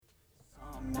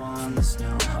one that's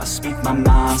new. I speak my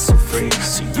mind so free,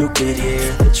 so you could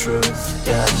hear the truth.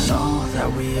 Yeah, I know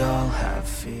that we all have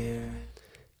fear.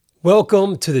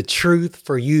 Welcome to the Truth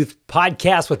for Youth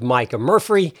podcast with Micah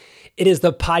Murphy. It is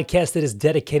the podcast that is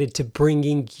dedicated to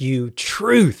bringing you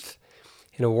truth.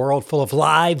 In a world full of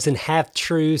lies and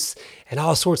half-truths and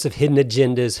all sorts of hidden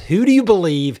agendas, who do you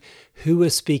believe? Who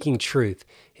is speaking truth?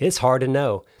 It's hard to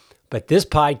know, but this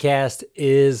podcast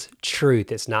is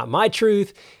truth. It's not my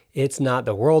truth. It's not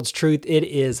the world's truth. It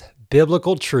is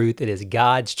biblical truth. It is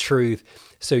God's truth.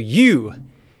 So you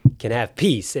can have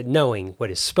peace at knowing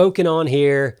what is spoken on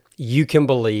here. You can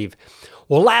believe.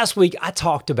 Well, last week I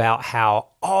talked about how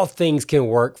all things can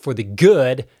work for the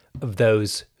good of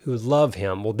those who love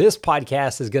him. Well, this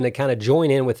podcast is going to kind of join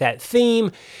in with that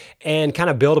theme and kind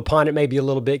of build upon it maybe a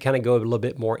little bit, kind of go a little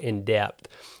bit more in depth.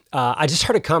 I just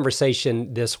heard a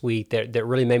conversation this week that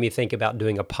really made me think about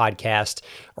doing a podcast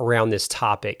around this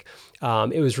topic.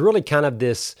 It was really kind of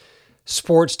this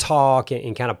sports talk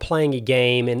and kind of playing a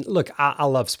game. And look, I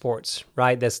love sports,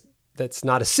 right? That's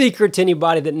not a secret to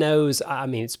anybody that knows. I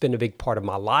mean, it's been a big part of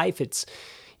my life. It's,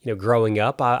 growing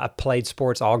up, I played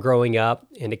sports all growing up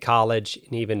into college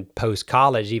and even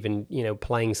post-college, even,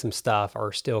 playing some stuff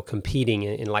or still competing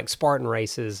in like Spartan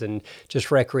races and just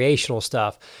recreational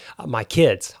stuff. My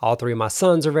kids, all three of my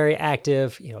sons are very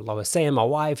active. Lois Ann, my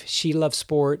wife, she loves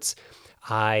sports.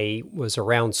 I was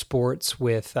around sports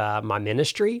with my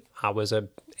ministry. I was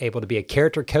able to be a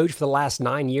character coach for the last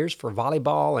 9 years for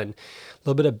volleyball and a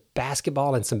little bit of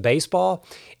basketball and some baseball.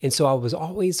 And so I was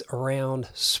always around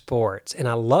sports. And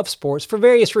I love sports for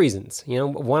various reasons.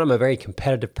 One, I'm a very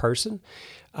competitive person.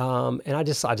 And I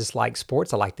just like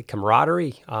sports. I like the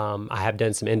camaraderie. I have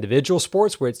done some individual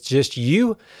sports where it's just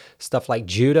you, stuff like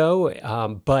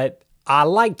judo. But I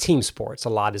like team sports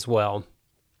a lot as well.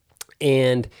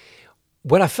 And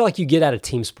what I feel like you get out of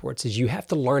team sports is you have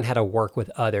to learn how to work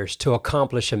with others to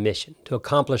accomplish a mission, to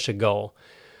accomplish a goal.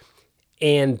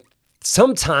 And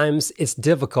sometimes it's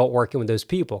difficult working with those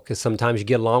people because sometimes you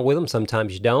get along with them,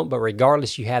 sometimes you don't, but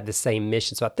regardless, you have the same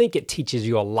mission. So I think it teaches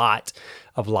you a lot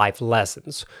of life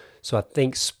lessons. So I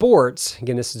think sports,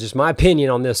 again, this is just my opinion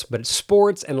on this, but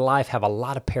sports and life have a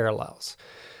lot of parallels.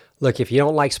 Look, if you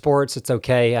don't like sports, it's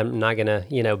okay. I'm not going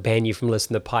to, ban you from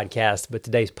listening to podcasts, but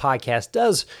today's podcast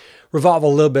does revolve a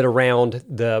little bit around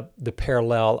the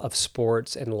parallel of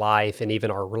sports and life and even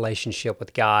our relationship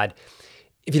with God.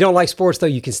 If you don't like sports, though,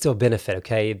 you can still benefit,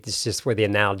 okay? It's just where the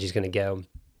analogy is going to go.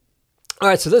 All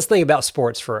right, so let's think about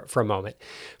sports for a moment.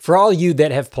 For all you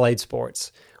that have played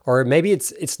sports, or maybe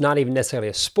it's not even necessarily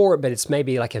a sport, but it's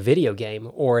maybe like a video game,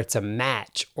 or it's a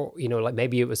match, or, like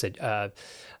maybe it was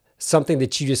something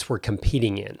that you just were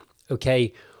competing in,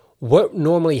 okay? What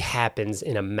normally happens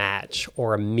in a match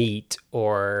or a meet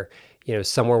or,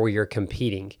 somewhere where you're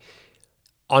competing?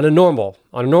 On a normal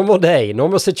day, a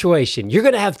normal situation, you're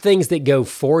going to have things that go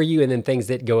for you and then things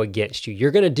that go against you.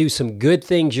 You're going to do some good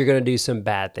things. You're going to do some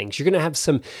bad things. You're going to have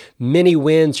some many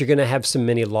wins. You're going to have some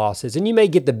many losses. And you may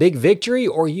get the big victory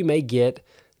or you may get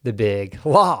the big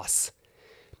loss.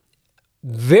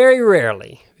 Very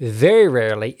rarely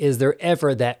is there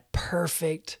ever that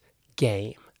perfect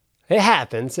game. It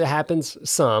happens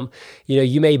some.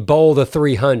 You may bowl the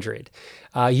 300.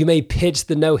 You may pitch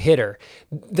the no-hitter.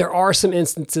 There are some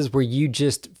instances where you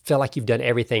just feel like you've done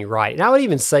everything right. And I would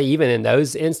even say, even in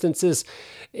those instances,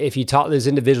 if you talk to those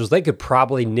individuals, they could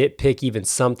probably nitpick even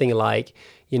something like,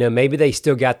 maybe they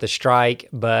still got the strike,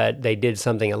 but they did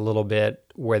something a little bit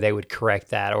where they would correct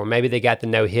that. Or maybe they got the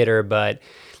no-hitter, but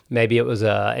maybe it was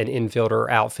an infielder or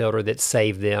outfielder that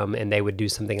saved them and they would do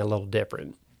something a little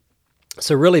different.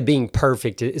 So really being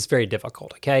perfect is very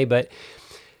difficult, okay? But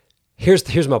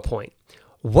here's my point.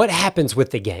 What happens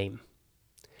with the game?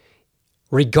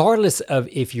 Regardless of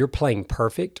if you're playing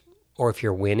perfect or if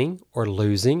you're winning or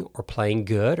losing or playing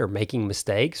good or making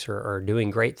mistakes or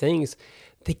doing great things,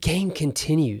 the game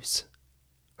continues,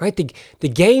 right? The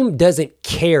game doesn't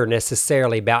care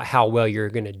necessarily about how well you're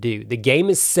going to do. The game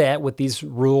is set with these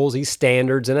rules, these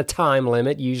standards, and a time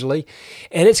limit usually,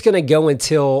 and it's going to go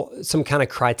until some kind of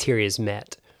criteria is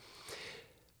met.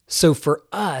 So for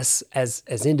us as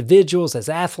individuals, as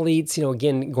athletes,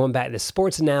 again, going back to the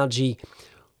sports analogy,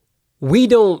 we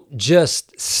don't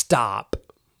just stop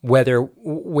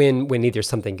when either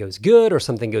something goes good or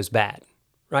something goes bad,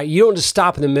 right? You don't just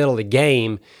stop in the middle of the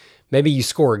game. Maybe you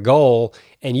score a goal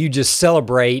and you just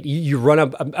celebrate. You run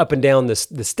up and down the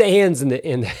stands in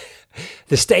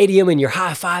the stadium and you're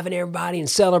high-fiving everybody and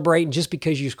celebrating just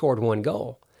because you scored one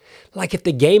goal. Like if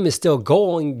the game is still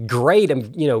going, great.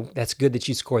 That's good that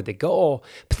you scored the goal,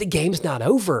 but the game's not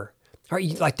over.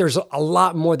 Right? Like there's a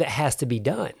lot more that has to be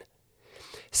done.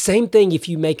 Same thing if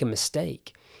you make a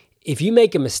mistake. If you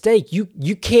make a mistake,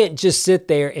 you can't just sit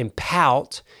there and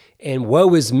pout and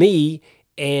woe is me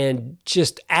and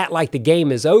just act like the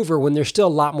game is over when there's still a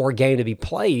lot more game to be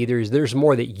played. There's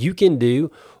more that you can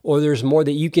do, or there's more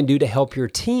that you can do to help your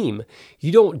team.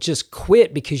 You don't just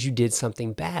quit because you did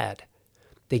something bad.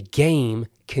 The game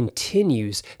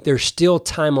continues. There's still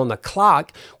time on the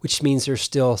clock, which means there's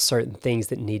still certain things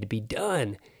that need to be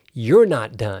done. You're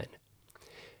not done.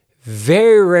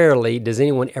 Very rarely does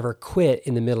anyone ever quit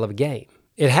in the middle of a game.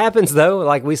 It happens, though,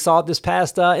 like we saw this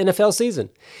past NFL season.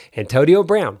 Antonio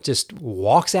Brown just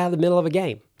walks out of the middle of a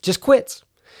game, just quits.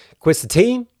 Quits the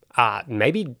team,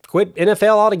 maybe quit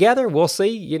NFL altogether. We'll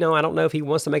see. I don't know if he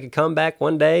wants to make a comeback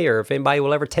one day or if anybody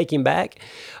will ever take him back.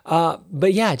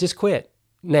 But yeah, just quit.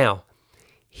 Now,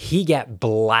 he got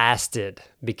blasted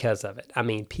because of it. I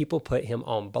mean, people put him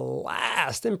on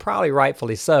blast, and probably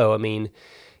rightfully so. I mean,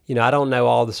 I don't know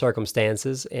all the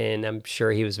circumstances, and I'm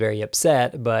sure he was very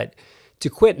upset, but to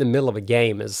quit in the middle of a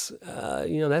game is,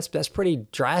 that's pretty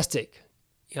drastic.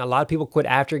 A lot of people quit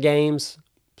after games.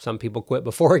 Some people quit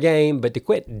before a game, but to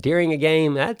quit during a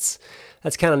game, that's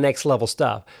kind of next level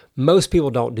stuff. Most people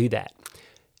don't do that.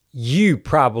 You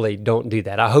probably don't do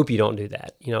that. I hope you don't do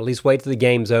that. At least wait till the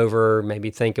game's over, maybe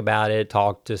think about it,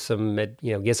 talk to some,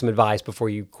 get some advice before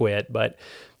you quit, but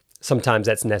sometimes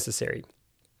that's necessary.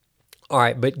 All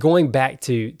right, but going back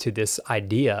to this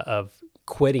idea of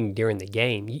quitting during the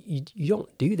game, you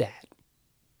don't do that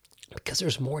because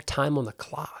there's more time on the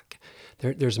clock.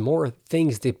 There's more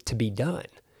things to be done.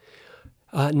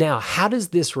 Now, how does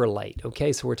this relate?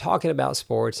 Okay, so we're talking about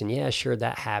sports, and yeah, sure,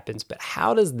 that happens, but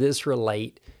how does this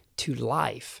relate to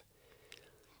life?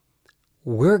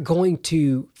 We're going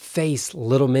to face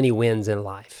little mini wins in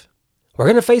life. We're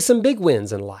going to face some big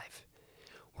wins in life.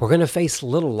 We're going to face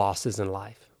little losses in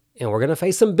life. And we're going to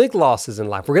face some big losses in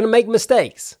life. We're going to make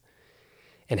mistakes.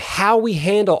 And how we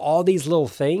handle all these little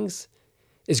things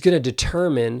is going to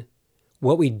determine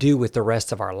what we do with the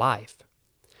rest of our life.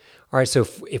 All right, so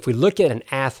if we look at an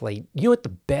athlete, you know what the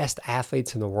best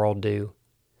athletes in the world do?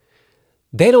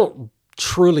 They don't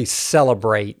truly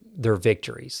celebrate their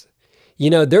victories. They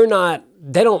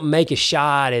don't make a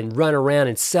shot and run around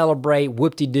and celebrate,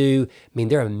 whoop-de-doo. I mean,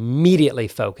 they're immediately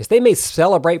focused. They may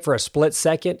celebrate for a split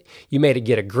second. You may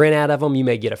get a grin out of them. You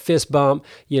may get a fist bump.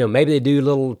 Maybe they do a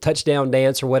little touchdown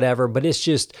dance or whatever, but it's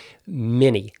just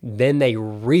mini. Then they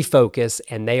refocus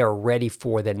and they are ready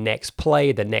for the next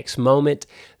play, the next moment.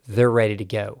 They're ready to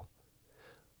go.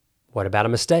 What about a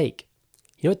mistake?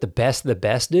 You know what the best of the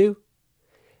best do?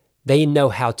 They know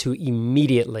how to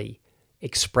immediately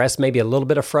express maybe a little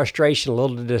bit of frustration, a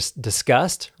little bit of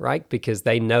disgust, right? Because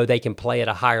they know they can play at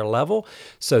a higher level.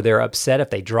 So they're upset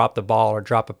if they drop the ball or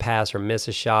drop a pass or miss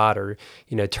a shot or,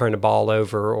 turn the ball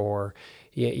over or,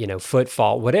 foot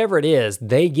fault, whatever it is,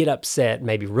 they get upset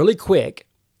maybe really quick.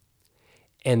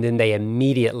 And then they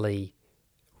immediately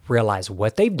realize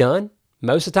what they've done.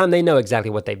 Most of the time they know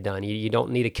exactly what they've done. You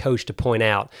don't need a coach to point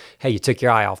out, hey, you took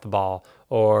your eye off the ball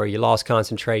or you lost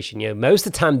concentration. Most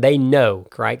of the time they know,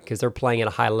 right? Because they're playing at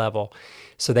a high level.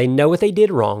 So they know what they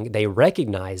did wrong. They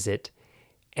recognize it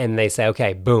and they say,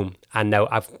 okay, boom, I know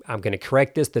I'm going to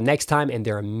correct this the next time. And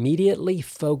they're immediately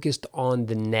focused on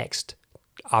the next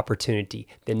opportunity,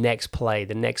 the next play,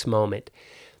 the next moment.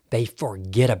 They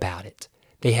forget about it.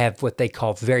 They have what they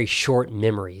call very short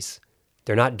memories.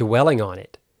 They're not dwelling on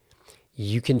it.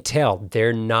 You can tell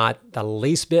they're not the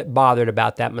least bit bothered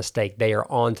about that mistake. They are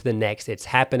on to the next. It's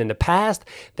happened in the past.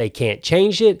 They can't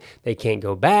change it. They can't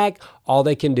go back. All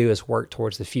they can do is work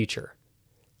towards the future.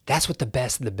 That's what the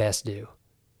best of the best do.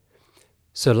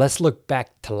 So let's look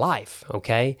back to life,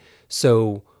 okay?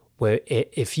 So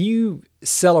if you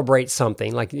celebrate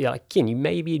something, like again, you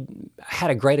maybe had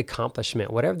a great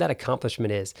accomplishment, whatever that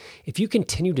accomplishment is, if you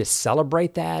continue to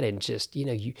celebrate that and just,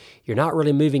 you're not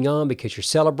really moving on because you're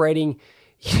celebrating,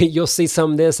 you'll see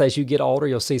some of this as you get older.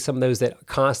 You'll see some of those that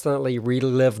constantly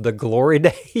relive the glory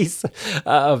days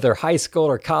of their high school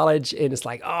or college. And it's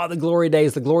like, oh, the glory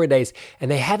days. And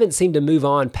they haven't seemed to move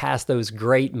on past those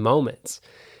great moments.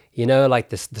 Like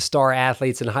the star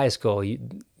athletes in high school,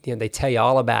 they tell you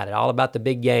all about it, all about the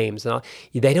big games. And all.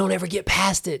 They don't ever get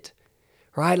past it,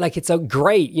 right? Like it's so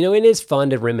great. It is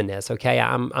fun to reminisce, okay?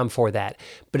 I'm for that.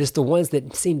 But it's the ones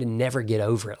that seem to never get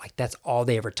over it. Like that's all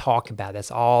they ever talk about.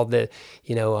 That's all the,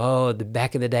 the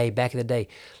back of the day.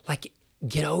 Like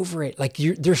get over it. Like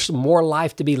there's more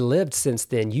life to be lived since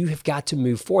then. You have got to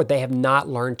move forward. They have not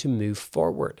learned to move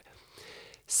forward.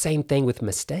 Same thing with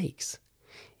mistakes.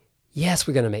 Yes,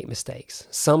 we're going to make mistakes.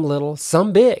 Some little,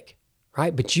 some big,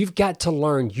 right? But you've got to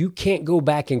learn you can't go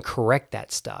back and correct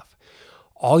that stuff.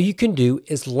 All you can do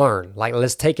is learn. Like,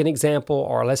 let's take an example,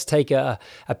 or let's take a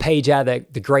page out of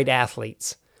the great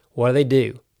athletes. What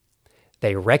do?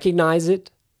 They recognize it,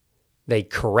 they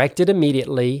correct it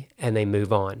immediately, and they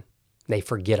move on. They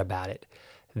forget about it.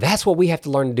 That's what we have to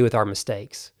learn to do with our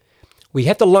mistakes. We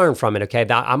have to learn from it, okay?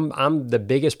 I'm the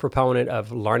biggest proponent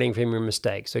of learning from your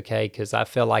mistakes, okay? Because I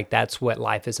feel like that's what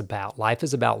life is about. Life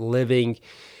is about living.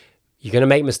 You're going to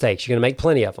make mistakes. You're going to make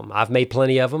plenty of them. I've made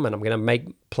plenty of them, and I'm going to make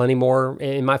plenty more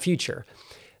in my future.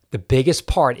 The biggest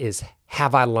part is,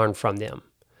 have I learned from them?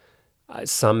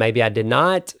 Some maybe I did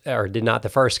not the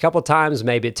first couple of times.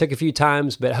 Maybe it took a few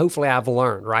times, but hopefully I've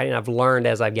learned, right? And I've learned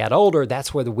as I got older.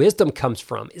 That's where the wisdom comes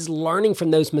from, is learning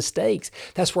from those mistakes.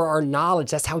 That's where our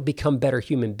knowledge, that's how we become better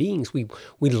human beings. We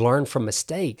learn from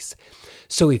mistakes.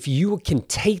 So if you can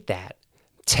take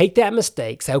that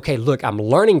mistake, say, okay, look, I'm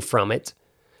learning from it.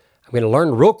 I'm going to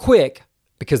learn real quick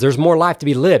because there's more life to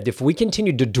be lived. If we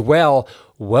continue to dwell,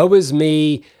 woe is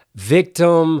me,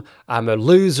 victim, I'm a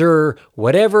loser,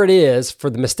 whatever it is for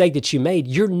the mistake that you made,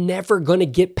 you're never going to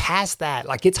get past that.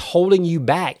 Like, it's holding you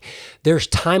back. There's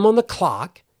time on the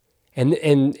clock, and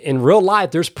in real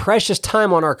life, there's precious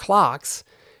time on our clocks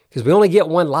because we only get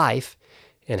one life,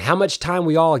 and how much time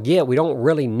we all get, we don't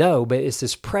really know, but it's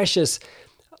this precious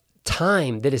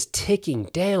time that is ticking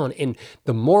down, and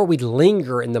the more we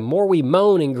linger and the more we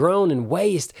moan and groan and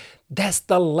waste, that's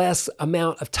the less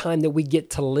amount of time that we get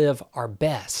to live our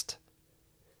best.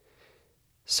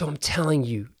 So I'm telling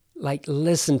you, like,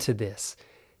 listen to this.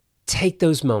 Take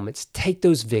those moments, take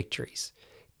those victories,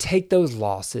 take those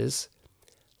losses,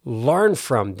 learn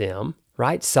from them,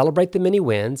 right? Celebrate the many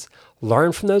wins,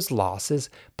 learn from those losses,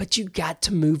 but you got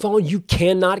to move on. You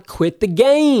cannot quit the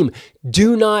game.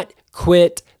 Do not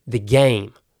quit the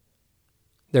game.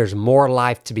 There's more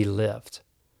life to be lived.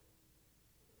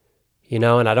 And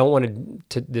I don't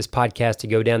want this podcast to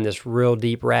go down this real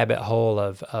deep rabbit hole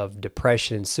of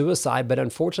depression and suicide, but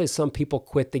unfortunately, some people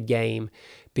quit the game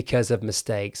because of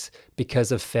mistakes,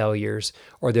 because of failures,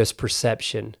 or there's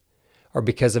perception, or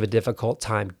because of a difficult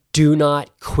time. Do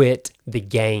not quit the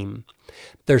game.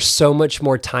 There's so much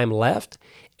more time left,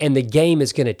 and the game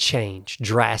is going to change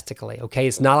drastically, okay?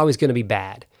 It's not always going to be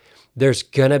bad. There's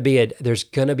going to be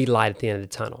light at the end of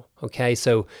the tunnel, okay?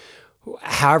 So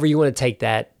however you want to take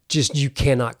that, you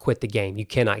cannot quit the game. You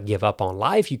cannot give up on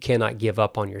life. You cannot give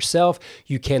up on yourself.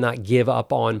 You cannot give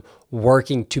up on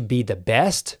working to be the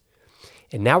best.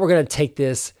 And now we're going to take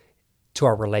this to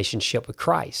our relationship with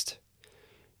Christ.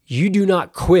 You do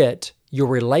not quit your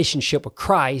relationship with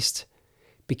Christ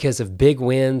because of big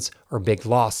wins or big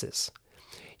losses.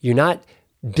 You're not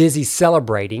busy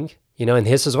celebrating, and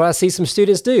this is what I see some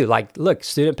students do. Like, look,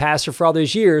 student pastor for all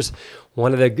those years,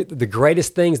 one of the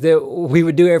greatest things that we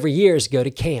would do every year is go to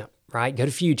camp, right? Go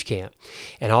to Fuge Camp.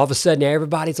 And all of a sudden,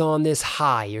 everybody's on this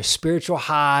high, your spiritual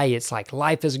high. It's like,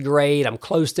 life is great. I'm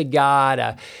close to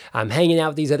God. I'm hanging out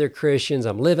with these other Christians.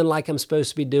 I'm living like I'm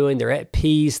supposed to be doing. They're at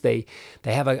peace. They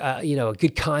have a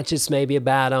good conscience maybe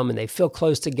about them, and they feel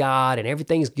close to God, and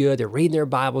everything's good. They're reading their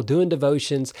Bible, doing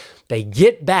devotions. They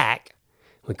get back.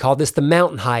 We call this the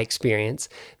mountain high experience.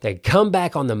 They come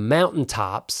back on the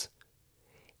mountaintops,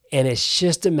 and it's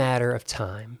just a matter of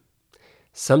time.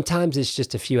 Sometimes it's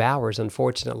just a few hours,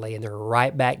 unfortunately, and they're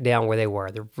right back down where they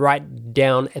were. They're right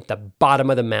down at the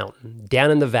bottom of the mountain, down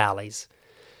in the valleys.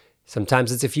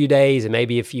 Sometimes it's a few days and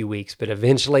maybe a few weeks, but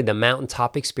eventually the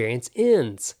mountaintop experience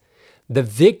ends. The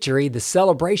victory, the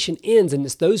celebration ends, and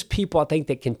it's those people, I think,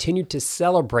 that continue to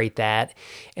celebrate that,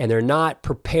 and they're not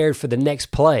prepared for the next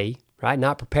play, right?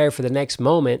 Not prepared for the next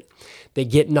moment. They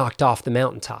get knocked off the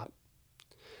mountaintop.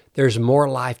 There's more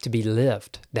life to be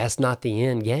lived. That's not the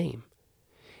end game.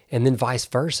 And then vice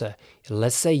versa.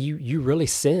 Let's say you really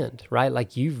sinned, right?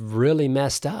 Like, you've really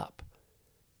messed up.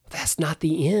 That's not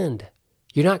the end.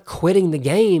 You're not quitting the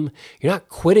game. You're not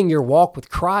quitting your walk with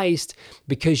Christ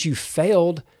because you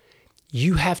failed.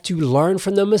 You have to learn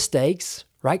from the mistakes,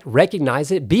 right? Recognize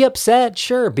it. Be upset,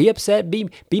 sure. Be upset. Be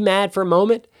mad for a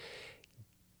moment.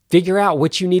 Figure out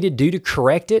what you need to do to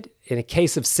correct it. In a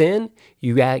case of sin,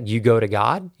 you go to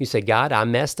God. You say, God, I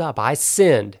messed up. I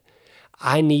sinned.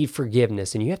 I need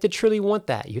forgiveness. And you have to truly want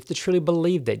that. You have to truly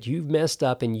believe that you've messed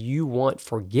up and you want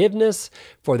forgiveness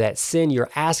for that sin. You're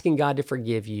asking God to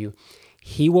forgive you.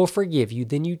 He will forgive you.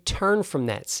 Then you turn from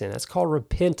that sin. That's called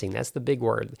repenting. That's the big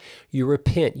word. You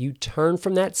repent. You turn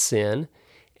from that sin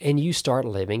and you start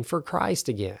living for Christ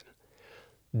again.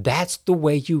 That's the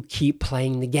way you keep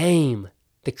playing the game.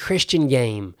 The Christian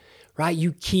game, right?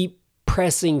 You keep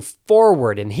pressing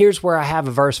forward. And here's where I have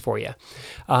a verse for you.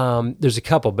 There's a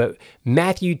couple, but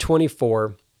Matthew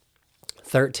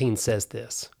 24:13 says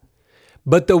this.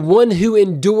 But the one who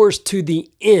endures to the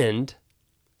end,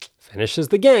 finishes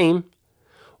the game,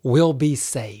 will be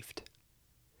saved.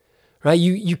 Right?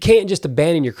 You can't just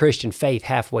abandon your Christian faith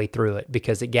halfway through it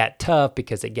because it got tough,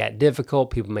 because it got difficult,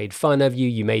 people made fun of you,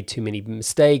 you made too many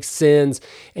mistakes, sins,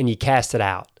 and you cast it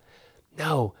out.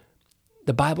 No,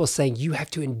 the Bible is saying you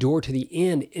have to endure to the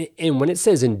end. And when it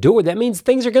says endure, that means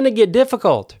things are going to get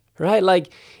difficult, right?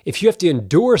 Like if you have to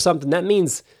endure something, that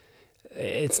means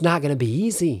it's not going to be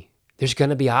easy. There's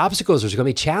going to be obstacles. There's going to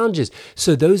be challenges.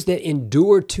 So those that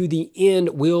endure to the end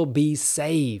will be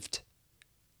saved.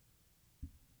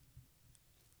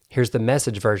 Here's the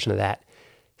Message version of that.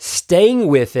 Staying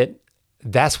with it,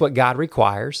 that's what God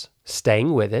requires.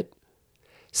 Staying with it.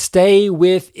 Stay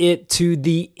with it to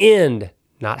the end,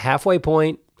 not halfway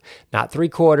point, not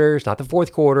 3/4, not the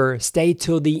fourth quarter. Stay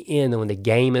till the end. And when the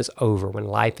game is over, when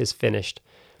life is finished,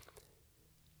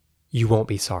 you won't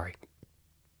be sorry.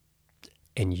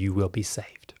 And you will be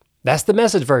saved. That's the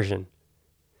Message version.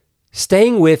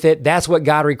 Staying with it, that's what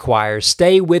God requires.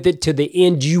 Stay with it to the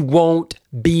end. You won't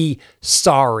be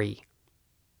sorry.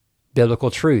 Biblical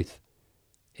truth.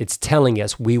 It's telling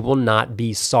us we will not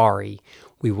be sorry.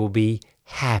 We will be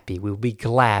happy. We will be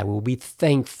glad. We will be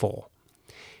thankful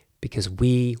because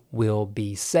we will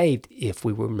be saved if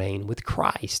we remain with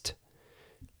Christ.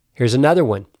 Here's another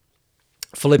one.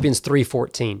 Philippians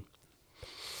 3:14.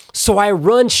 So I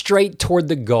run straight toward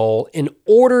the goal in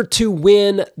order to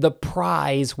win the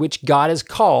prize which God has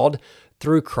called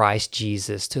through Christ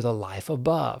Jesus to the life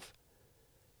above.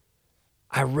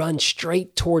 I run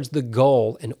straight towards the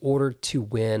goal in order to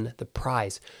win the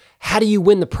prize. How do you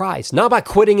win the prize? Not by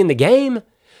quitting in the game.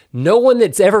 No one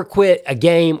that's ever quit a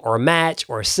game or a match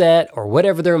or a set or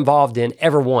whatever they're involved in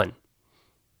ever won.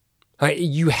 All right,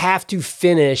 you have to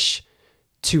finish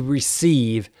to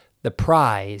receive the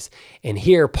prize. And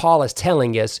here Paul is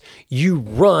telling us, you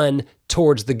run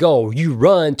towards the goal. You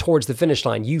run towards the finish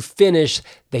line. You finish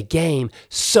the game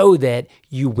so that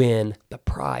you win the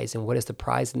prize. And what is the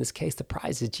prize in this case? The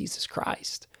prize is Jesus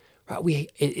Christ. Right?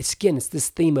 It's this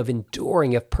theme of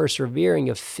enduring, of persevering,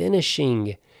 of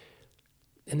finishing.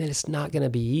 And then it's not going to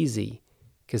be easy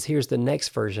because here's the next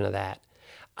version of that.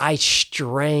 I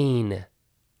strain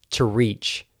to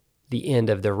reach the end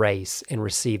of the race and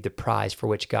receive the prize for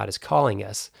which God is calling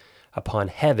us upon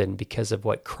heaven because of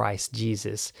what Christ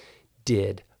Jesus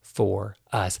did for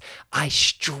us. I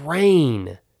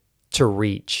strain to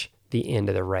reach the end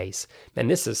of the race. Man,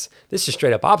 this is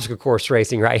straight up obstacle course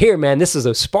racing right here, man. This is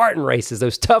those Spartan races,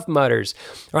 those Tough Mudders,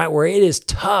 right? Where it is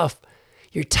tough.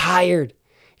 You're tired.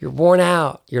 You're worn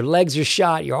out. Your legs are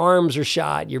shot. Your arms are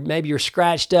shot. Maybe you're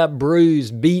scratched up,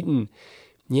 bruised, beaten.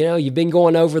 You know, you've been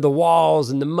going over the walls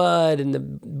and the mud and the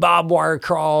barbed wire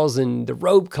crawls and the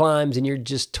rope climbs and you're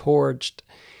just torched.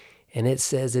 And it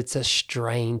says it's a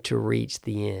strain to reach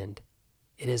the end.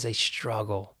 It is a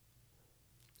struggle.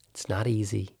 It's not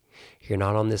easy. You're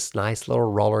not on this nice little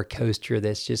roller coaster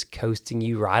that's just coasting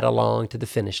you right along to the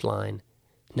finish line.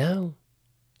 No.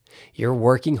 You're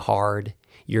working hard.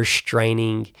 You're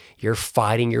straining. You're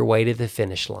fighting your way to the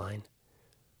finish line.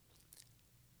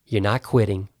 You're not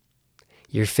quitting.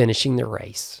 You're finishing the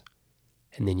race,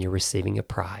 and then you're receiving a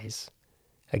prize,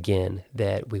 again,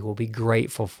 that we will be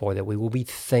grateful for, that we will be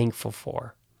thankful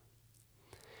for.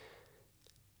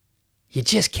 You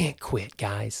just can't quit,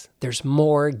 guys. There's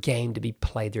more game to be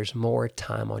played. There's more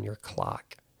time on your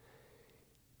clock.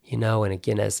 You know, and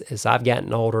again, as I've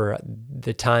gotten older,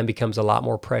 the time becomes a lot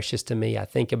more precious to me. I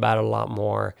think about it a lot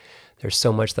more. There's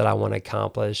so much that I want to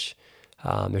accomplish.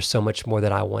 There's so much more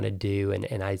that I want to do,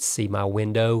 and I see my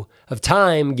window of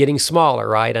time getting smaller,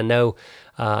 right? I know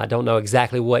I don't know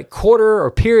exactly what quarter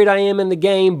or period I am in the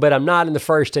game, but I'm not in the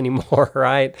first anymore,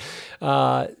 right?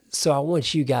 So I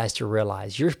want you guys to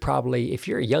realize you're probably, if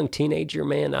you're a young teenager,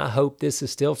 man, I hope this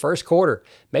is still first quarter,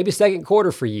 maybe second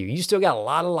quarter for you. You still got a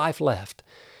lot of life left.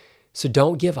 So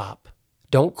don't give up.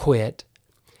 Don't quit.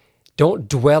 Don't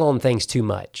dwell on things too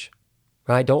much,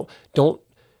 right? Don't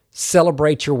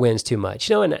celebrate your wins too much.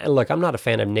 You know, and look, I'm not a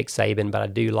fan of Nick Saban, but I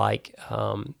do like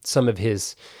some of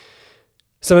his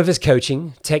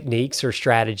coaching techniques or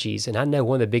strategies. And I know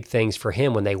one of the big things for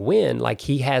him when they win, like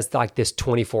he has like this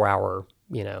 24-hour,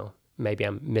 you know, maybe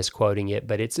I'm misquoting it,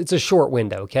 but it's a short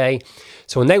window, okay?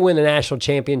 So when they win a national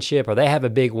championship or they have a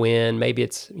big win, maybe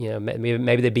it's, you know,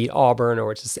 maybe they beat Auburn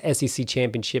or it's an SEC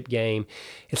championship game.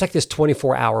 It's like this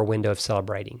 24-hour window of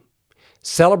celebrating.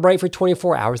 Celebrate for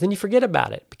 24 hours, then you forget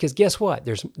about it. Because guess what?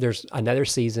 There's another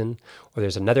season or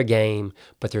there's another game,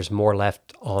 but there's more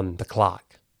left on the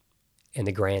clock in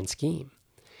the grand scheme.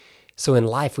 So in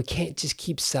life, we can't just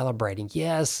keep celebrating.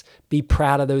 Yes, be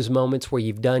proud of those moments where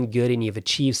you've done good and you've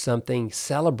achieved something.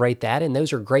 Celebrate that, and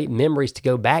those are great memories to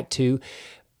go back to,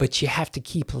 but you have to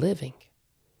keep living.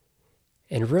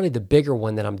 And really the bigger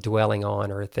one that I'm dwelling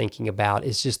on or thinking about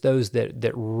is just those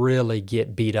that really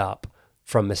get beat up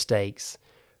from mistakes,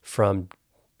 from,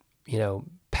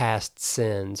 past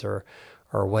sins or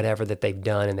whatever that they've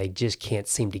done, and they just can't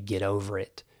seem to get over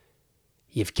it.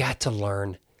 You've got to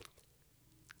learn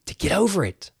to get over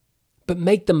it, but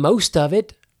make the most of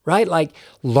it, right? Like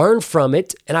learn from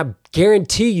it. And I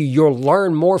guarantee you'll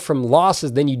learn more from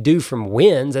losses than you do from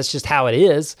wins. That's just how it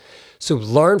is. So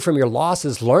learn from your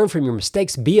losses, learn from your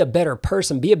mistakes, be a better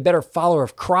person, be a better follower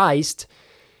of Christ.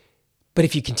 But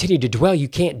if you continue to dwell, you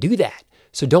can't do that.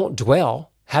 So don't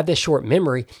dwell, have this short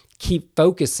memory, keep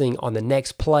focusing on the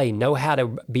next play, know how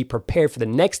to be prepared for the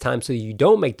next time so you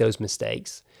don't make those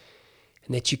mistakes,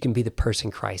 and that you can be the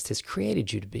person Christ has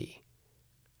created you to be,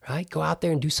 right? Go out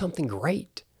there and do something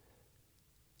great.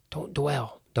 Don't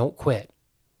dwell. Don't quit.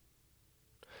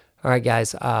 All right,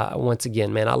 guys, once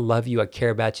again, man, I love you. I care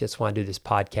about you. That's why I do this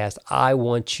podcast. I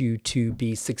want you to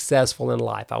be successful in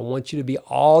life. I want you to be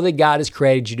all that God has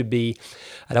created you to be.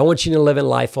 I don't want you to live in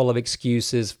life full of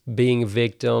excuses, being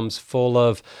victims, full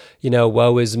of,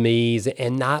 woe is me's,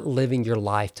 and not living your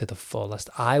life to the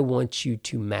fullest. I want you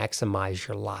to maximize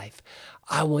your life.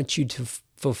 I want you to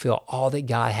fulfill all that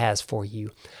God has for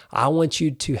you. I want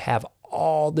you to have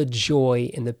all the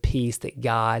joy and the peace that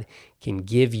God can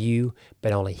give you,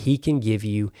 but only He can give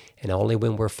you, and only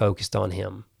when we're focused on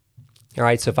Him. All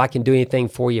right, so if I can do anything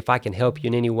for you, if I can help you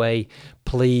in any way,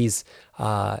 please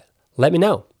let me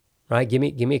know, right? Give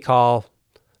me a call,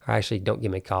 or actually don't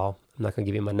give me a call. I'm not going to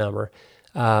give you my number.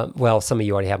 Well, some of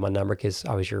you already have my number because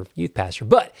I was your youth pastor,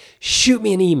 but shoot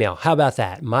me an email. How about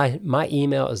that? My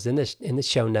email is in the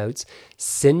show notes.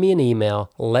 Send me an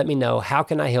email. Let me know how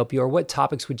can I help you, or what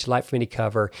topics would you like for me to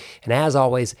cover. And as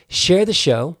always, share the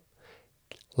show.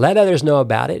 Let others know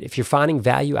about it. If you're finding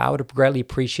value, I would greatly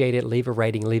appreciate it. Leave a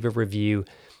rating, leave a review.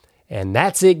 And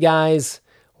that's it, guys.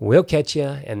 We'll catch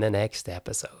you in the next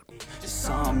episode.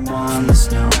 Someone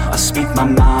that's new. I speak my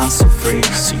mind so free,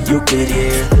 so you could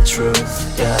hear the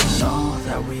truth. Yeah, I know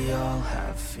that we all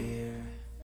have fear.